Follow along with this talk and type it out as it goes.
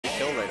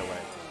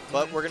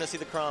but we're going to see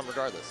the Chrom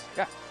regardless.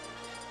 Yeah.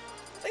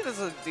 I think this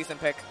is a decent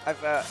pick.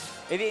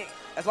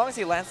 As long as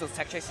he lands those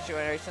tech chase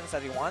situations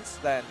that he wants,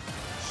 then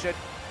should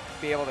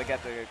be able to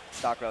get the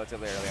stock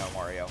relatively early on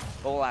Wario.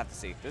 But we'll have to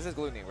see. This is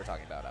Glutonny we're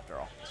talking about, after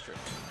all. That's true.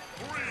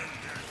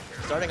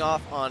 Starting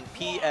off on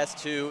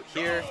PS2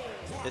 here,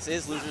 this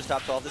is Losers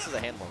Top 12. This is a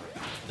hand moment.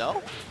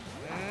 No?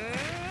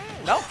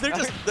 No.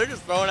 they're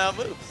just throwing out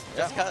moves.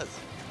 Just because.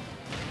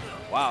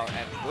 Wow,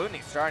 and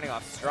Glutonny starting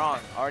off strong,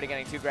 already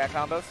getting 2 grab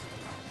combos.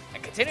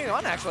 And continuing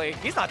on, actually,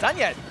 he's not done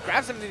yet.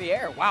 Grabs him in the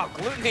air. Wow,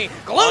 Glutonny!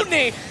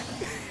 Glutonny!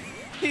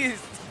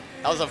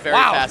 That was a very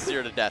fast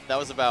 0 to death. That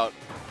was about,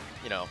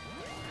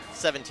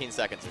 17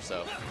 seconds or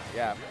so.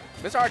 Yeah.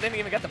 Mr.R didn't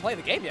even get to play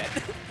the game yet.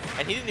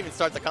 And he didn't even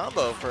start the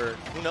combo for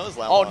who knows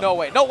how long. Oh, no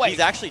way. No way. He's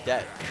actually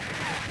dead.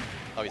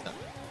 Oh, he's not.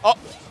 Oh,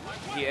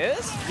 he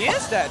is? He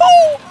is dead.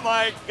 Oh,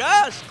 my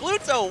gosh.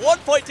 Gluto,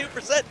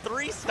 1.2%,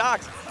 3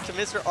 stocks to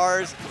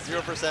Mr.R's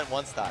 0%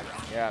 1 stock.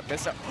 Yeah,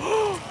 Mr.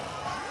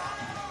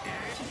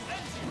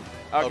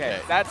 Okay,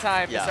 that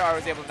time Mr.R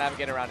was able to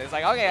navigate around it. It's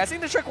like, okay, I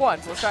seen the trick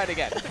once. Let's try it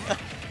again.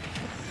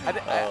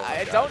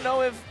 I don't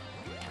know if...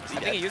 I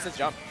think he used his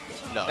jump.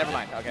 No. Never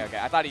mind. Okay.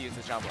 I thought he used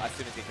his jump as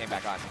soon as he came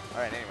back on. All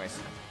right, anyways.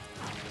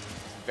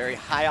 Very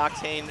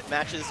high-octane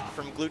matches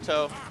from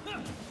Gluto.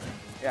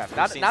 Yeah,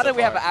 now that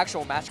we have an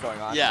actual match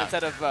going on,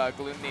 instead of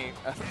Glutonny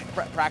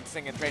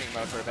practicing in training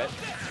mode for a bit.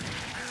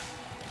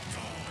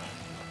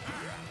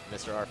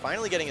 Mr.R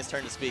finally getting his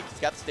turn to speak. He's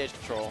got the stage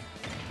control.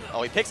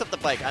 Oh, he picks up the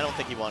bike. I don't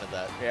think he wanted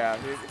that. Yeah,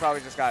 he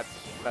probably just got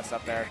messed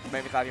up there.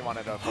 Maybe thought he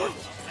wanted to afford.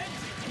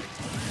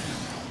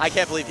 I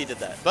can't believe he did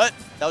that, but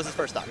that was his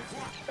first stock.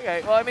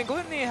 Okay, well, I mean,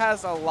 Glutonny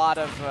has a lot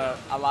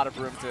of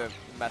room to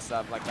mess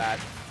up like that.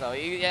 So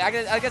yeah,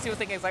 I guess he was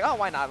thinking, it's like, oh,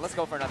 why not? Let's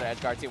go for another edge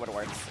guard, see what it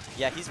works.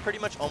 Yeah, he's pretty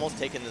much almost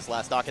taken this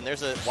last stock, and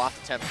there's a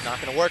waft attempt.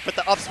 Not going to work, but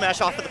the up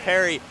smash off of the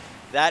parry.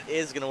 That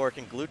is going to work,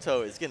 and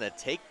Gluto is going to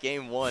take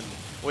game 1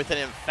 with an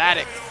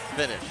emphatic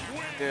finish.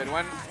 Dude,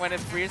 when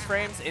it freeze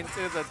frames into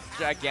the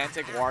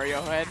gigantic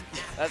Wario head,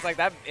 that's like,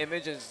 that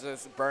image is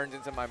just burned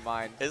into my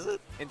mind. Is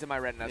it? Into my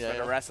retinas for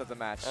the rest of the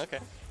match. Okay.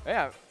 But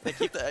yeah. They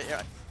keep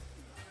the...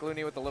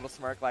 Glutonny with a little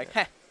smirk like,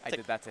 heh, I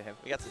did that to him.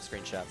 We got some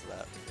screenshots of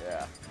that.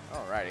 Yeah.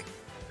 Alrighty.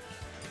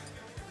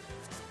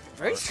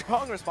 Very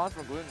strong response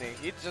from Glutonny.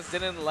 He just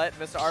didn't let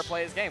Mr.R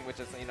play his game, which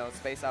is,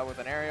 space out with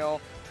an aerial,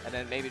 and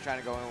then maybe trying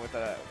to go in with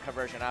a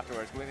conversion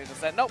afterwards. Glutonny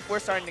just said, nope, we're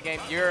starting the game.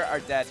 You are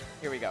dead.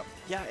 Here we go.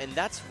 Yeah, and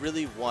that's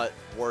really what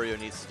Wario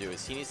needs to do,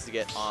 is he needs to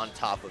get on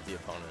top of the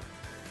opponent.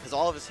 Because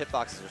all of his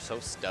hitboxes are so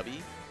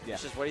stubby,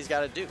 it's just what he's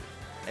got to do.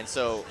 And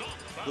so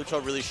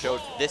Gluto really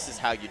showed this is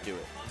how you do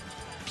it.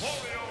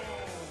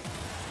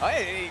 Oh,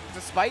 yeah,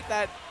 despite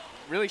that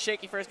really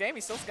shaky first game,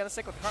 he's still going to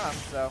stick with Chrom,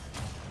 so...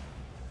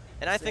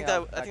 And I think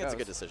that's a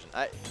good decision.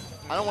 I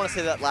don't want to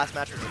say that last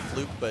match was a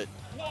fluke, but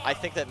I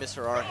think that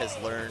Mr.R has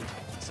learned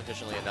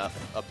sufficiently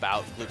enough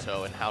about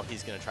Gluto and how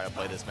he's going to try to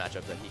play this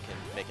matchup that he can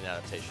make an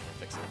adaptation and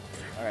fix it.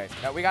 All right,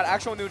 now we got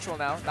actual neutral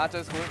now, not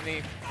just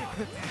Glutonny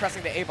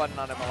pressing the A button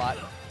on him a lot.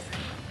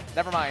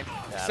 Never mind,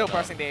 still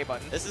pressing the A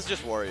button. This is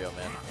just Wario,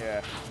 man.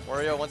 Yeah.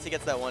 Wario, once he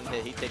gets that one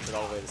hit, he takes it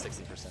all the way to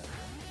 60%.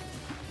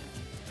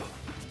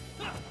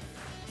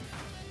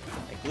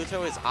 And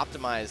Gluto has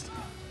optimized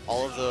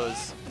all of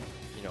those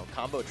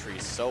combo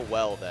trees so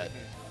well that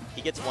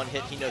he gets one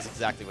hit, he knows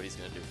exactly what he's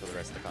going to do for the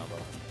rest of the combo.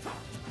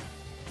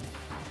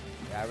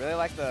 Yeah, I really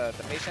like the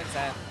patience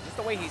and just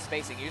the way he's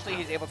spacing. Usually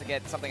he's able to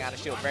get something out of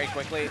shield very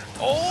quickly.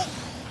 Oh!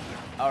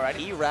 Alright.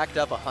 He racked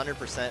up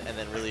 100% and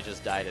then really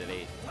just died at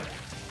 8.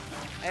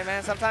 Hey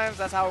man, sometimes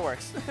that's how it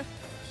works.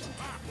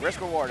 Risk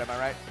reward, am I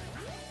right?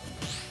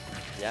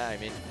 Yeah, I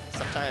mean,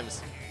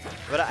 sometimes.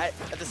 But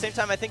at the same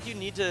time, I think you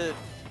need to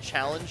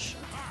challenge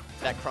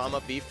that Chrom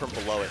up B from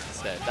below it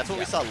instead. That's what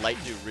we saw Light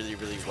do really,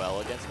 really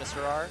well against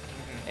Mr.R.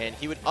 And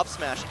he would up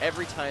smash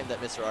every time that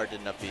Mr.R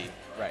did an up B.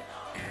 Right.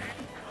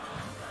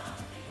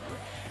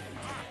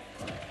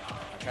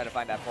 I'll try to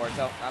find that forward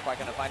tilt. Not quite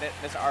going to find it.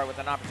 Mr.R with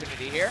an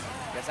opportunity here.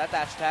 Gets that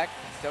dash attack.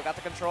 Still got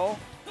the control.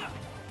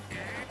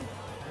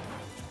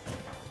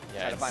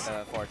 Yeah, try to find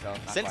the forward tilt.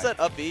 Since that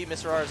up B,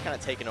 Mr.R has kind of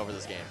taken over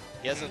this game.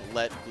 He hasn't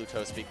let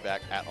Gluto speak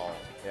back at all.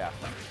 Yeah.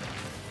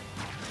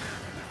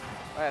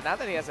 Now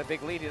that he has a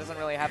big lead, he doesn't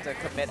really have to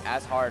commit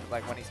as hard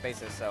like when he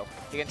spaces, so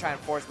he can try and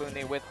force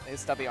Glutonny with his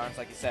stubby arms,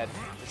 like you said,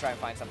 to try and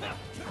find something.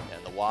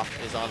 And the waft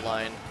is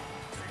online.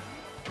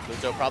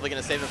 Gluto probably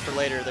going to save it for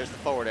later. There's the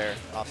forward air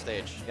off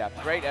stage. Yeah,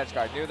 great edge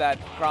guard. Knew that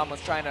Chrom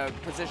was trying to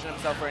position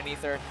himself for an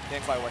ether.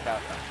 Didn't quite work out.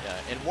 Yeah,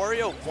 and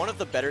Wario, one of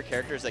the better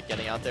characters at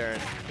getting out there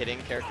and hitting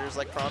characters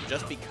like Chrom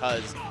just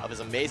because of his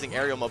amazing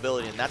aerial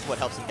mobility, and that's what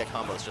helps him get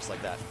combos just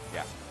like that.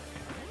 Yeah.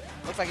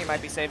 Looks like he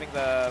might be saving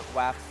the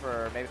waft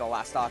for maybe the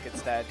last stock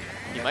instead.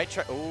 He might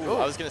try. Ooh,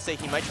 I was going to say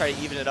he might try to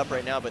even it up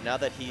right now, but now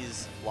that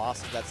he's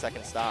lost that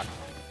second stock.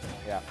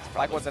 Yeah,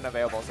 Mike wasn't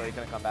available, so he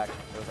couldn't come back.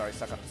 He was already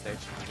stuck on the stage.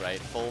 Right,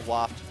 full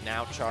waft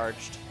now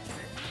charged.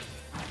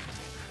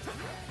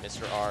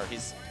 Mr.R,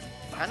 he's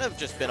kind of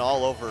just been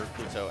all over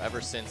Gluto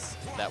ever since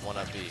that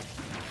 1-up B.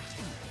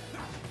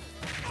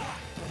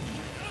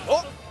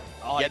 Oh!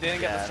 he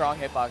didn't get the strong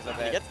hitbox of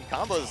it. He gets the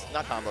combos,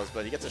 not combos,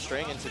 but he gets a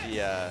string into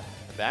the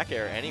back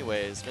air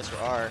anyways.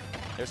 Mr.R,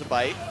 there's a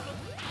bite.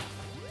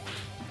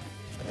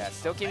 Yeah,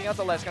 still keeping out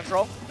the ledge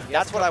control.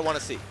 That's what I want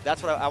to see.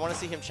 That's what I want to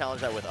see him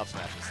challenge that with up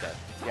smash instead.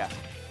 Yeah,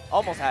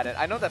 almost had it.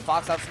 I know that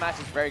Fox up smash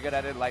is very good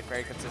at it, like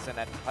very consistent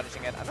at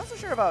punishing it. I'm not so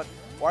sure about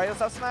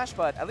Wario's up smash,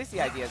 but at least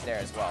the idea is there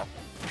as well.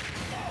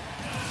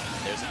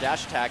 There's a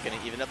dash attack and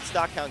even up the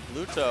stock count.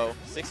 Gluto,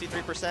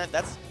 63%.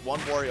 That's one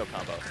Wario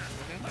combo.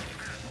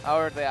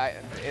 However,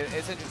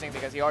 it's interesting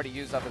because he already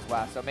used up his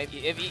WAF, so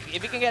maybe if he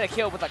can get a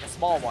kill with like a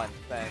small one,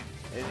 then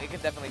it can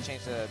definitely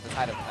change the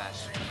tide of the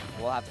match.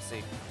 We'll have to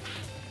see.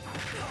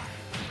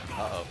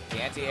 Uh-oh.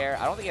 The anti-air.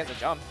 I don't think he has a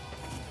jump.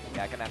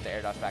 Yeah, gonna have to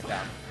air dodge back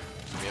down.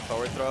 Be a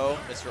forward throw.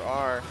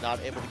 Mr.R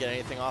not able to get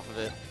anything off of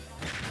it.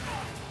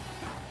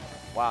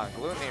 Wow, and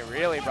Glutonny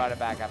really brought it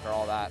back after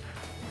all that.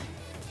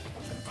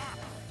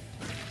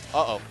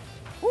 Uh-oh.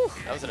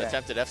 That was an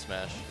attempted F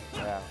smash.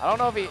 Yeah. I don't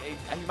know if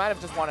he might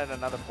have just wanted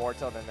another forward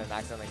tilt and then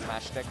accidentally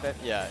smash sticked it.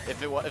 Yeah,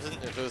 if it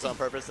was on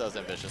purpose, that was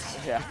ambitious.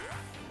 Yeah.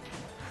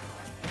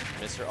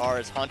 Mr.R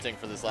is hunting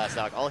for this last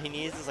stock. All he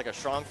needs is like a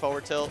strong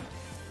forward tilt.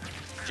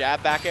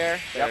 Jab back air.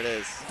 There it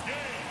is.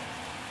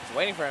 He's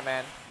waiting for it,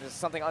 man. There's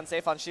something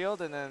unsafe on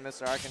shield, and then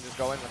Mr.R can just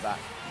go in with that.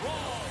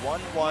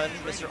 1-1.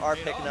 Mr.R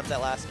picking up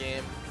that last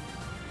game.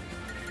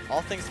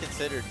 All things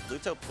considered,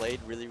 Gluto played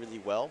really, really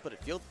well, but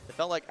it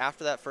felt like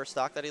after that first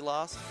stock that he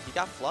lost, he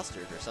got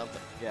flustered or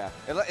something. Yeah.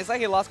 It's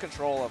like he lost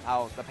control of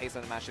how the pace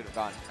of the match should have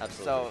gone.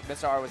 Absolutely.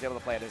 So Mr.R was able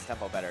to play at his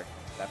tempo better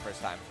that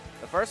first time.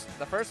 The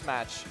first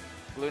match,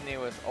 Glutonny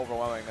was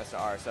overwhelming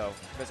Mr.R, so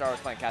Mr.R was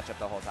playing catch-up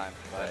the whole time.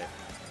 But right.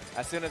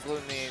 As soon as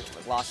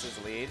Glutonny lost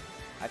his lead,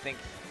 I think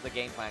the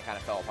game plan kind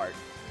of fell apart.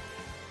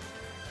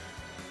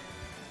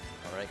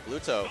 All right,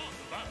 Gluto,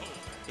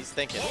 he's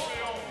thinking.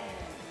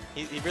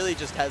 He really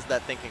just has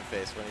that thinking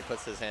face when he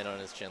puts his hand on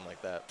his chin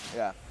like that.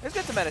 Yeah, it's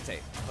good to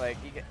meditate. Like,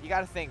 you got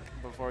to think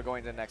before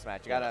going to the next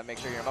match. You got to make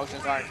sure your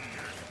emotions aren't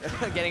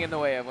getting in the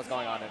way of what's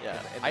going on in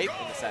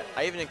the set.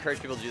 I even encourage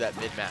people to do that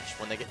mid-match.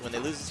 When they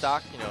lose a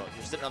stock, you know,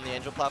 you're sitting on the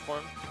Angel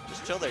platform,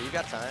 just chill there. You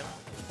got time.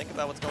 Think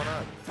about what's going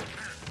on.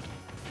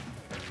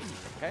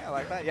 Okay, I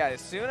like that. Yeah,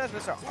 as soon as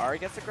Mr.R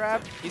gets a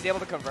grab, he's able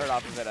to convert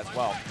off of it as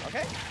well.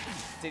 Okay.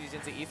 Cities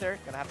into Ether,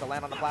 gonna have to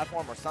land on the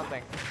platform or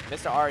something.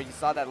 Mr.R, you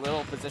saw that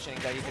little positioning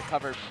that he could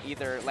cover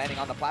either landing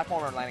on the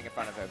platform or landing in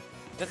front of him.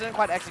 Just didn't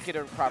quite execute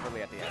it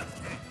properly at the end.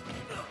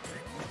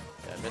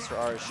 Yeah,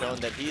 Mr.R has shown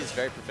that he is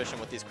very proficient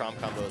with these Chrom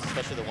combos,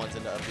 especially the ones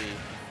into up B.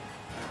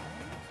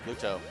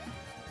 Gluto.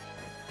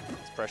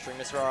 He's pressuring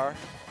Mr.R.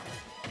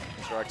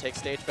 Mr.R takes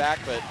stage back,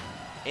 but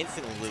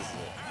instantly loses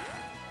it.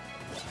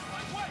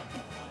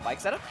 Bike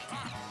setup?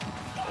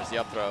 There's the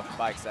up throw.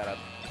 Bike setup.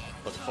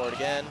 Looking forward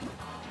again.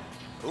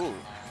 Ooh,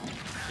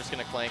 just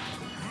gonna clank.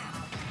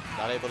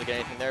 Not able to get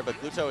anything there, but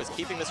Gluto is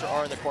keeping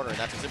Mr.R in the corner, and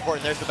that's what's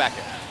important. There's the back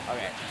air.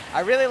 Okay. I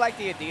really like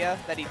the idea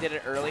that he did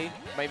it early.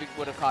 Maybe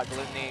would have caught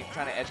Glutonny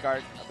trying to edge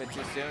guard a bit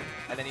too soon,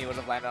 and then he would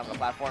have landed on the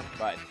platform,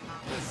 but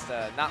just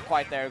not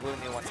quite there.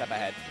 Glutonny one step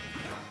ahead.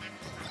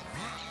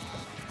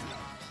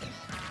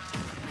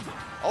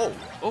 Oh,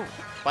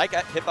 Bike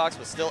hitbox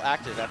was still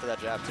active after that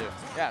jab, too.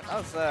 Yeah, that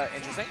was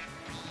interesting.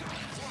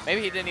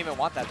 Maybe he didn't even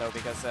want that, though,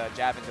 because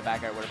jab into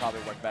back air would have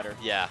probably worked better.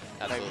 Yeah,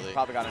 absolutely. Like,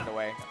 probably got in the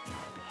way.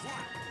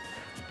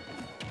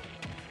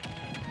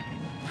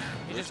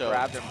 He just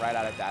grabbed him right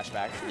out of dash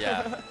back.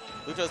 Yeah.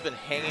 Gluto's been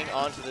hanging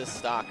onto this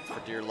stock for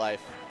dear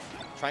life,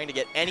 trying to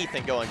get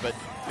anything going, but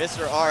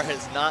Mr.R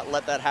has not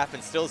let that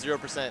happen. Still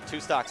 0%,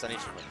 2 stocks on each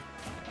of them.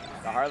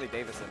 The Harley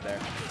Davidson there.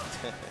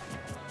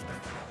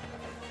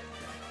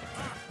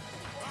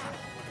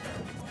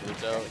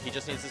 Gluto, he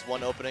just needs this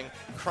one opening.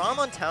 Chrom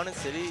on Town and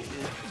City,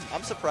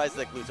 I'm surprised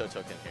that Gluto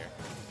took him here.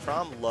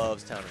 Chrom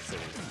loves Town and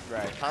City.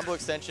 Right. Combo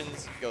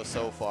extensions go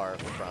so far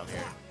for Chrom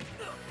here.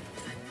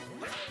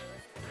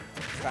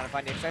 Trying to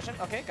find the extension.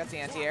 Okay, got the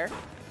anti-air.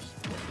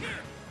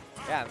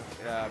 Yeah,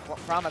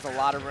 Chrom has a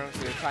lot of room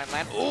to try and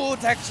land. Ooh,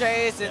 tech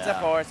chase into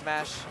forward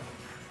smash.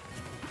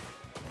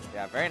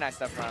 Yeah, very nice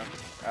stuff from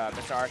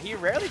Mr.R. He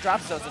rarely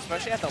drops those,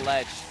 especially at the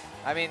ledge.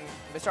 I mean,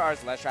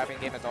 Mr.R's ledge trapping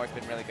game has always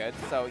been really good,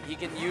 so he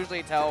can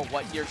usually tell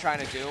what you're trying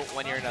to do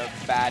when you're in a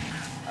bad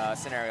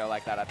scenario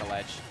like that at the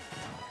ledge.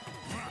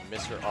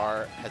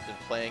 Mr.R has been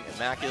playing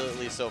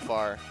immaculately so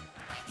far.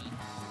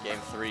 Game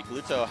 3.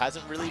 Gluto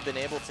hasn't really been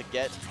able to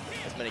get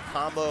as many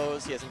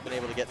combos. He hasn't been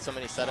able to get so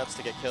many setups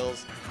to get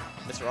kills.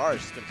 Mr.R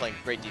has just been playing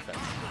great defense.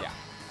 Yeah.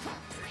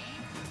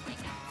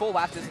 Full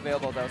WAF is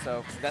available, though,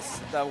 so that's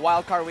the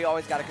wild card we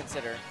always got to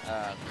consider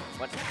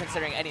when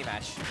considering any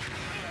match.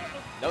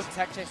 No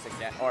tech chase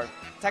again, or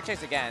tech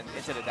chase again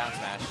into the down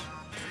smash.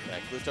 Yeah,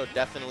 Gluto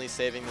definitely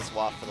saving this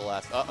WAF for the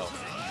last. Uh-oh.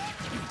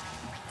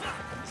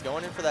 He's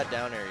going in for that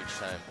down air each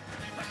time.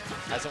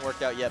 Hasn't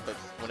worked out yet, but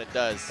when it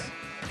does,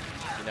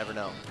 you never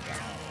know.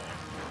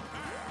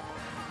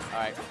 All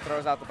right,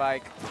 throws out the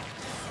bike.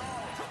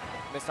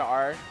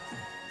 Mr.R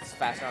is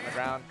faster on the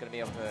ground, gonna be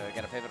able to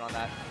get a pivot on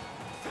that.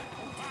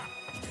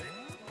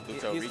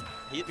 Gluto,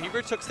 he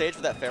retook stage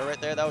with that fair right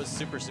there. That was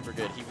super, super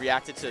good. He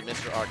reacted to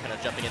Mr.R kind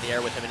of jumping in the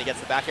air with him, and he gets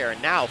the back air.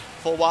 And now,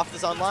 full waft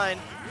is online,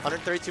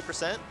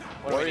 132%.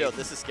 Wario,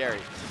 this is scary.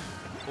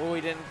 Oh,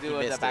 he didn't do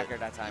the back air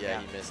that time.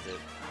 Yeah, he missed it.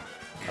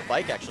 A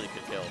bike actually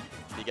could kill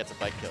if he gets a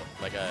bike kill.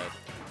 Like a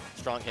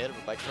strong hit of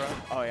a bike throw.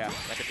 Oh, yeah.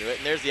 That could do it.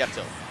 And there's the F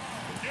tilt.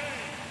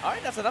 All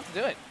right, that's enough to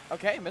do it.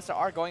 Okay,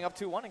 Mr.R going up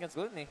 2-1 against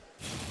Glutonny.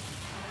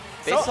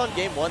 Based on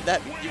game one, that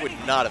you would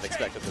not have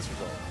expected this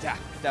result. Yeah,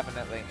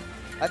 definitely.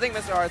 I think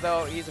Mr.R,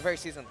 though, he's a very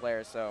seasoned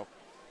player, so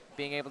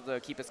being able to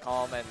keep his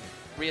calm and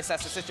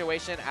reassess the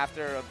situation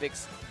after a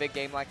big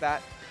game like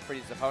that for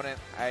his opponent,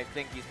 I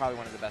think he's probably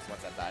one of the best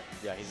ones at that.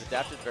 Yeah, he's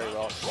adapted very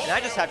well. And I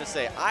just have to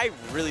say, I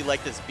really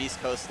like this Beast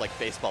Coast like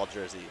baseball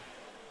jersey.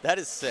 That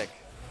is sick.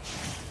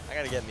 I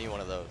gotta get me one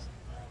of those.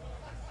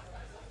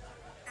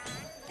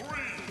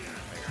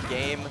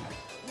 Game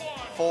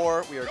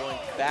 4, we are going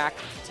back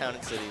to Town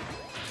and City.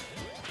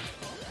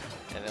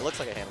 And it looks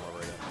like a hand over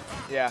again.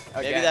 Yeah,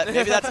 again.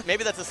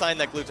 Maybe that's a sign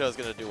that Gluto is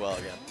going to do well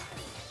again.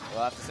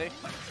 We'll have to see.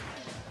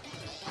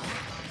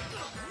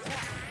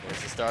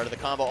 Here's the start of the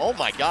combo. Oh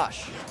my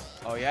gosh.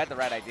 Oh, you had the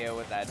right idea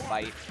with that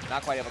bite.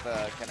 Not quite able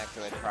to connect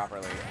to it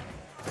properly.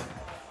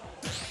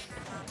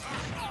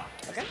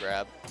 Okay.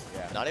 Grab.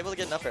 Yeah. Not able to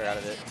get enough air out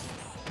of it.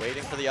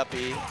 Waiting for the up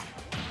B.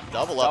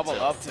 Double up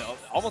tilt.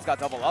 Almost got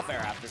double up air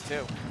after,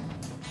 too.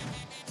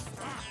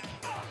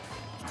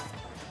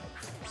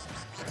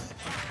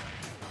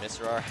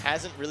 Mr.R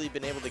hasn't really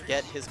been able to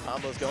get his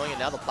combos going, and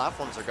now the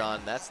platforms are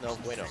gone. That's no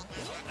bueno.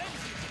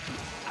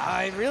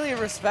 I really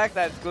respect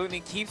that Glutonny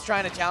keeps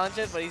trying to challenge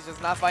it, but he's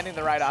just not finding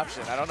the right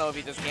option. I don't know if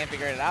he just can't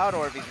figure it out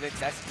or if he's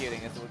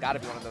executing. It's got to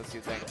be one of those two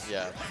things.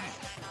 Yeah.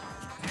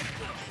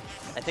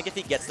 I think if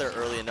he gets there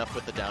early enough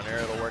with the down air,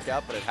 it'll work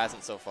out, but it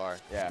hasn't so far.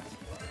 Yeah.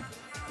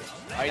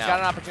 Oh, he's got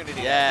an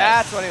opportunity.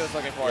 Yes. That's what he was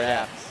looking for,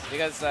 yes. Yeah.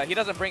 Because he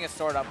doesn't bring his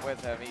sword up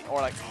with him,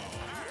 or like...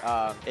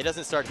 it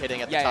doesn't start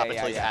hitting at the top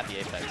until he's at the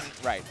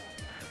apex. Right.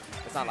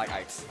 It's not like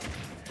Ike's.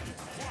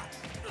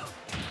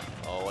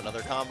 Oh,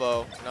 another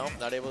combo. No,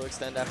 not able to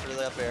extend after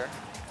the up air.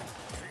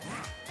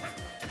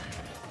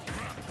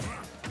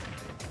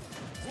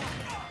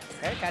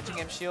 Okay, catching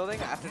him shielding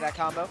after that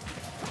combo.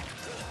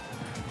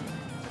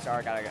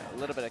 Mr.R got a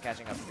little bit of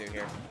catching up to do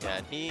here. Yeah,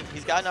 and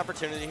he's got an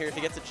opportunity here. If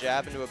he gets a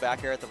jab into a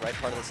back air at the right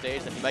part of the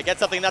stage, then he might get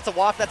something. That's a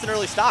waft. That's an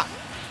early stock.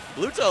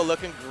 Gluto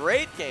looking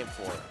great game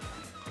 4.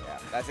 Yeah,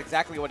 that's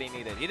exactly what he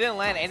needed. He didn't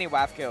land any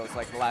waft kills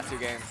like the last 2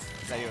 games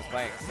that he was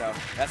playing, so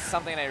that's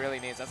something that he really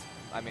needs. That's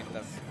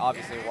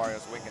obviously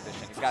Wario's win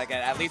condition. He's got to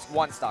get at least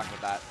 1 stock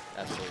with that.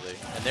 Absolutely.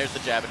 And there's the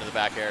jab into the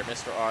back air.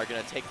 Mr.R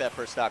going to take that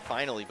first stock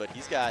finally, but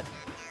he's got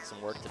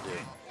some work to do.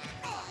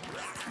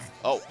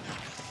 Oh.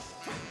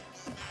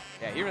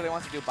 Yeah, he really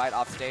wants to do bite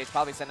off stage,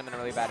 probably send him in a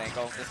really bad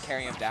angle, just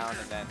carry him down,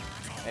 and then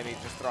maybe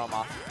just throw him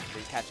off, so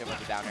catch him with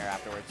the down air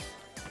afterwards.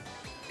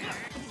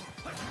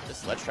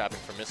 This ledge trapping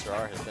from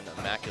Mr.R has been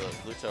immaculate.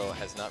 Gluto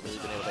has not really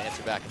been able to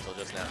answer back until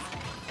just now.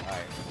 All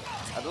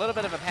right. A little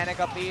bit of a panic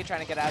up B,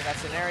 trying to get out of that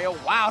scenario.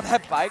 Wow,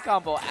 that bite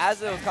combo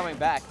as it was coming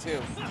back,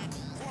 too.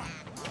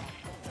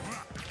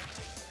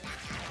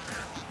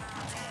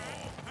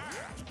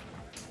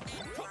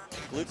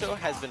 Gluto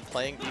has been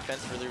playing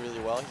defense really,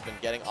 really well. He's been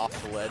getting off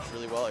the ledge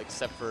really well,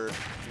 except for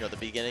the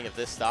beginning of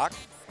this stock.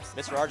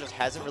 Mr.R just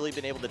hasn't really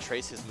been able to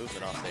trace his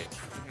movement off stage.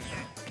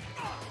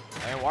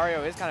 And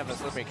Wario is kind of a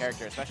slippery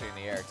character, especially in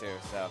the air too.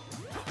 So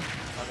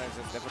sometimes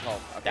it's difficult.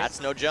 Okay. That's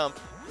no jump.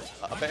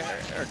 Up air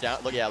or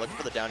down? Look, yeah, looking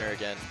for the down air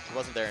again. He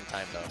wasn't there in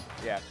time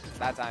though. Yeah,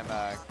 that time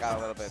got a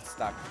little bit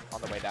stuck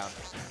on the way down.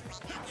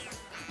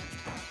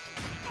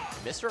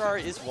 Mr.R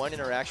is 1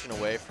 interaction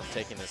away from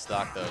taking this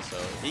stock though, so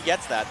if he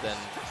gets that, then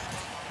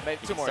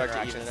maybe 2 more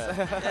interactions.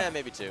 Yeah,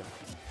 maybe 2.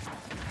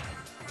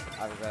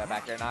 Obviously, that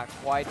back air not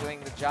quite doing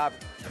the job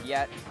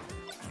yet.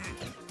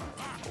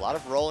 A lot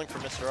of rolling for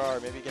Mr.R,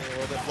 maybe getting a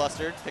little bit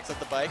flustered, picks up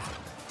the bike.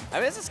 I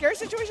mean, it's a scary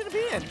situation to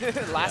be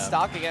in. Last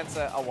stock against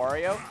a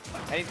Wario,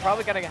 and he's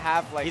probably going to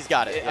have like he's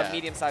got it, a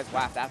medium-sized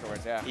waft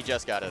afterwards, yeah. He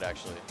just got it,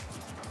 actually.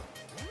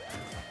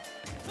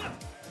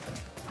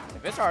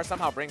 If Mr.R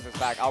somehow brings this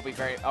back, I'll be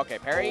very... Okay,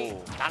 parry,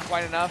 not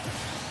quite enough.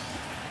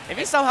 If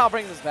he somehow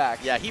brings this back...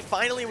 Yeah, he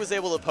finally was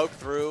able to poke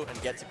through and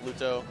get to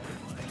Gluto,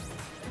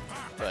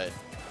 but...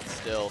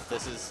 Still,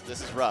 this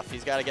is rough.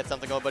 He's got to get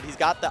something going, but he's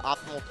got the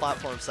optimal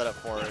platform set up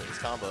for his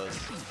combos.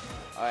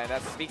 And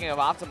that's speaking of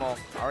optimal,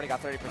 already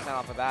got 30%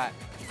 off of that.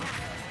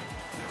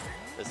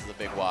 This is a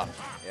big waft.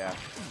 Yeah.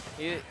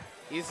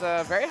 He's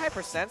a very high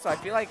percent, so I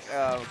feel like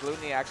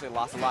Glutonny actually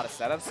lost a lot of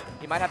setups.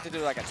 He might have to do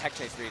like a tech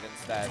chase read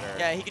instead. Or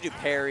yeah, he could do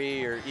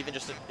parry, or even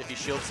just if he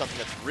shields something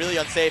that's really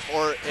unsafe,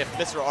 or if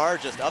Mr.R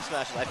just up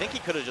smashes. I think he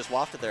could have just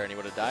wafted there and he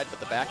would have died, but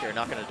the back air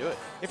not going to do it.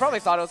 He probably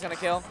thought it was going to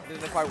kill.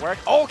 Didn't quite work.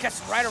 Oh,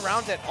 gets right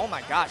around it. Oh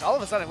my gosh, all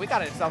of a sudden we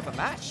got ourselves a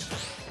match.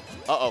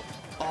 Uh-oh.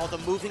 Oh, the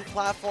moving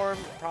platform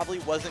probably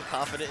wasn't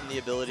confident in the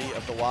ability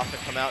of the waft to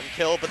come out and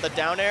kill, but the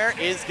down air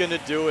is going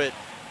to do it.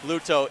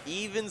 Gluto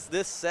evens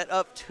this set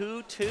up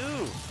 2-2.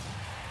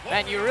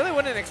 Man, you really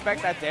wouldn't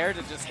expect that there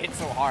to just hit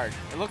so hard.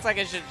 It looks like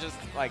it should just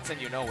like send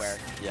you nowhere.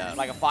 Yeah.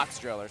 Like a fox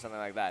drill or something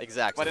like that.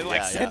 Exactly. But it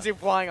like sends you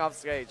flying off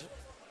stage.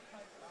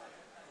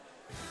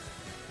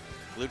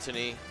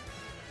 Glutonny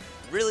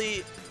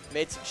really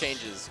made some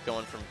changes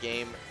going from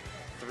game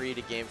 3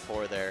 to game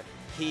 4 there.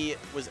 He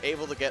was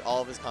able to get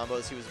all of his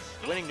combos. He was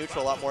winning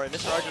neutral a lot more, and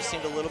Mr.R just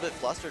seemed a little bit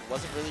flustered,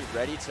 wasn't really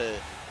ready to,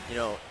 you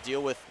know,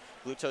 deal with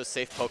Gluto's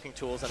safe poking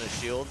tools on his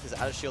shield. His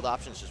out-of-shield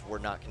options just were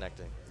not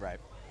connecting. Right.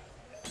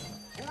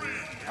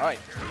 All right,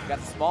 we got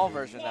the small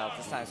version now,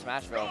 this time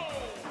Smashville.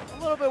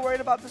 A little bit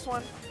worried about this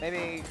one.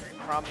 Maybe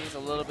Chrom needs a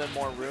little bit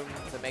more room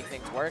to make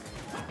things work,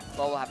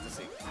 but we'll have to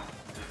see.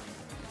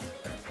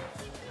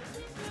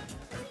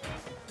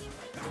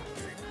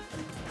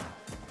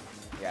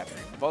 Yeah,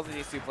 both of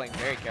these two playing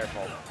very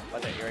careful.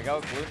 But here we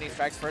go, Glutonny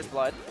strikes first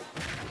blood.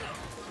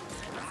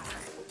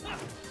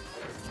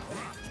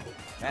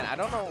 Man, I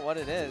don't know what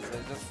it is.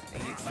 It's just,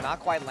 he's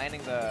not quite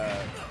landing the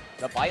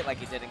bite like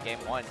he did in game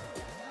 1.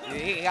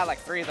 He got like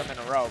 3 of them in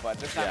a row, but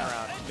this time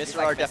around,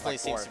 Mr.R definitely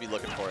seems to be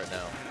looking for it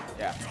now.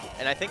 Yeah.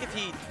 And I think if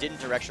he didn't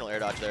directional air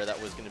dodge there,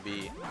 that was going to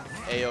be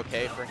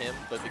A-okay for him.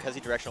 But because he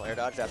directional air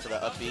dodged after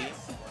the up B,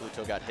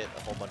 Gluto got hit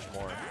a whole bunch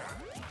more.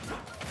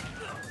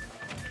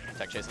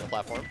 Tech chasing the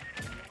platform.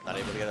 Not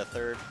able to get a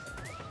third.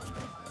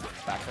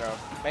 Back throw.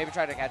 Maybe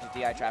tried to catch a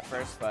DI trap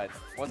first, but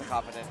wasn't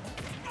confident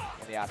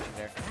in the option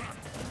there.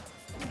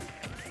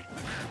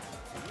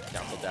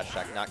 Down tilt dash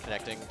attack not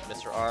connecting.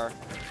 Mr.R.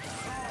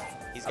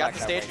 He's got the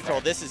stage control.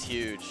 This is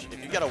huge.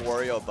 If you've got a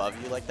Wario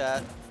above you like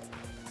that,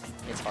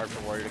 it's hard for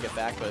Wario to get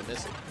back, but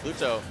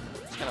Gluto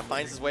just kind of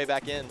finds his way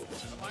back in.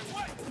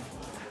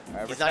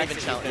 He's not even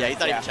challenging. Yeah, he's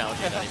not even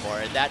challenging it anymore,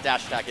 and that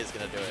dash attack is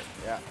going to do it.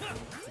 Yeah.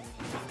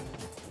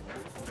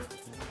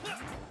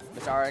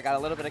 Mr.R got a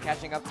little bit of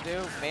catching up to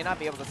do. May not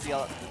be able to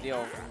seal the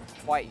deal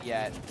quite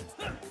yet.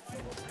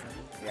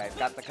 Yeah, he's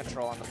got the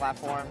control on the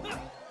platform.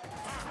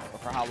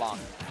 But for how long?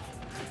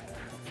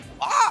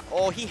 Ah!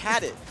 Oh, he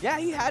had it. Yeah,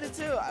 he had it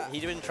too. He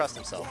didn't trust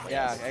himself.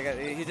 Yeah,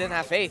 he didn't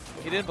have faith.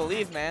 He didn't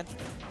believe, man.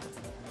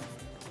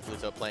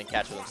 Gluto playing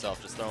catch with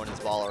himself, just throwing his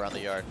ball around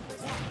the yard.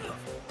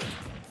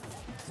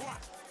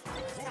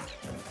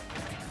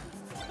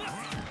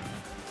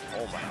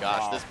 Oh my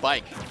gosh, this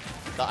bike.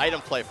 The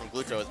item play from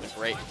Gluto has been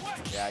great.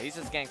 Yeah, he's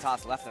just getting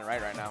tossed left and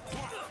right now.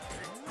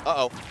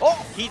 Uh-oh.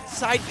 Oh,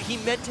 he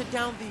meant to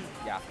down B.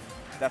 Yeah,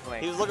 definitely.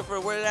 He was looking for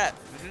where it at.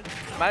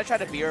 Might have tried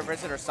to B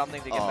reverse it or something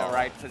to get the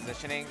right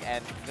positioning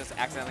and just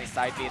accidentally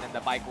side B, and then the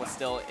bike was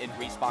still in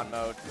respawn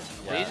mode.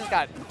 Yeah. So he just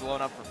got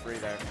blown up for free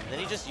there. And then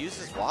he just used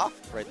his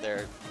waft right there.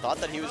 Thought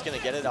that he was going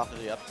to get it off of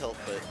the up tilt,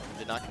 but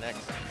did not connect.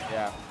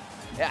 Yeah.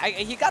 Yeah,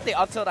 he got the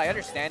up tilt, I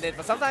understand it,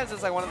 but sometimes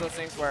it's like one of those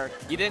things where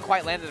you didn't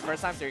quite land it the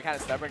first time, so you're kind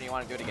of stubborn and you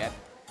want to do it again.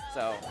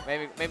 So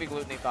maybe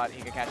Glutonny thought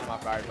he could catch him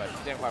off guard, but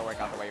it didn't quite work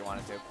out the way he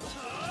wanted to.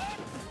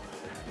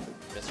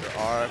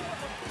 Mr.R.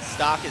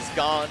 Stock is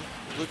gone.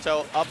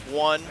 Gluto up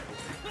 1.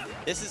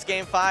 This is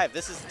game 5.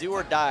 This is do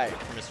or die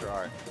for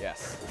Mr.R.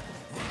 Yes.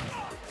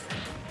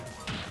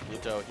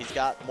 Gluto, he's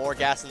got more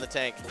gas in the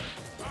tank.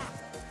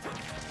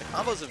 The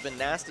combos have been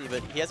nasty,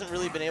 but he hasn't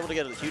really been able to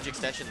get a huge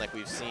extension like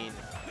we've seen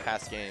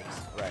past games.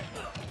 Right.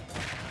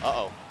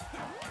 Uh-oh.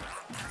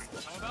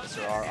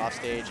 Mr.R. off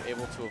stage,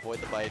 able to avoid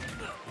the bite.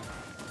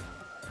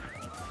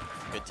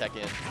 Good tech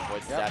in,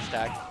 avoids the dash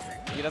tag.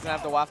 He doesn't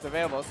have the waft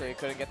available, so he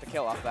couldn't get the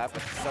kill off that,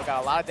 but still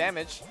got a lot of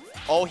damage.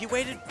 Oh, he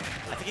waited.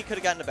 I think he could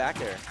have gotten it back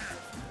there.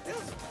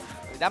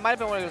 That might have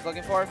been what he was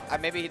looking for.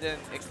 Maybe he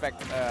didn't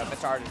expect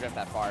Mr.R to drift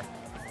that far.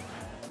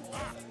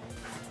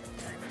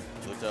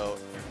 Gluto,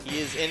 he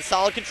is in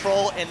solid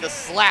control, and the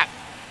slap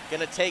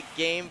gonna take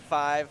game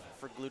 5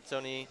 for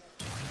Glutonny.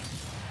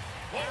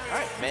 All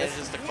right,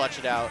 manages to clutch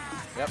it out.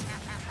 Yep.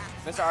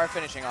 Mr.R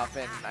finishing off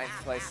in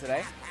 9th place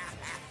today.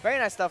 Very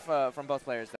nice stuff from both players.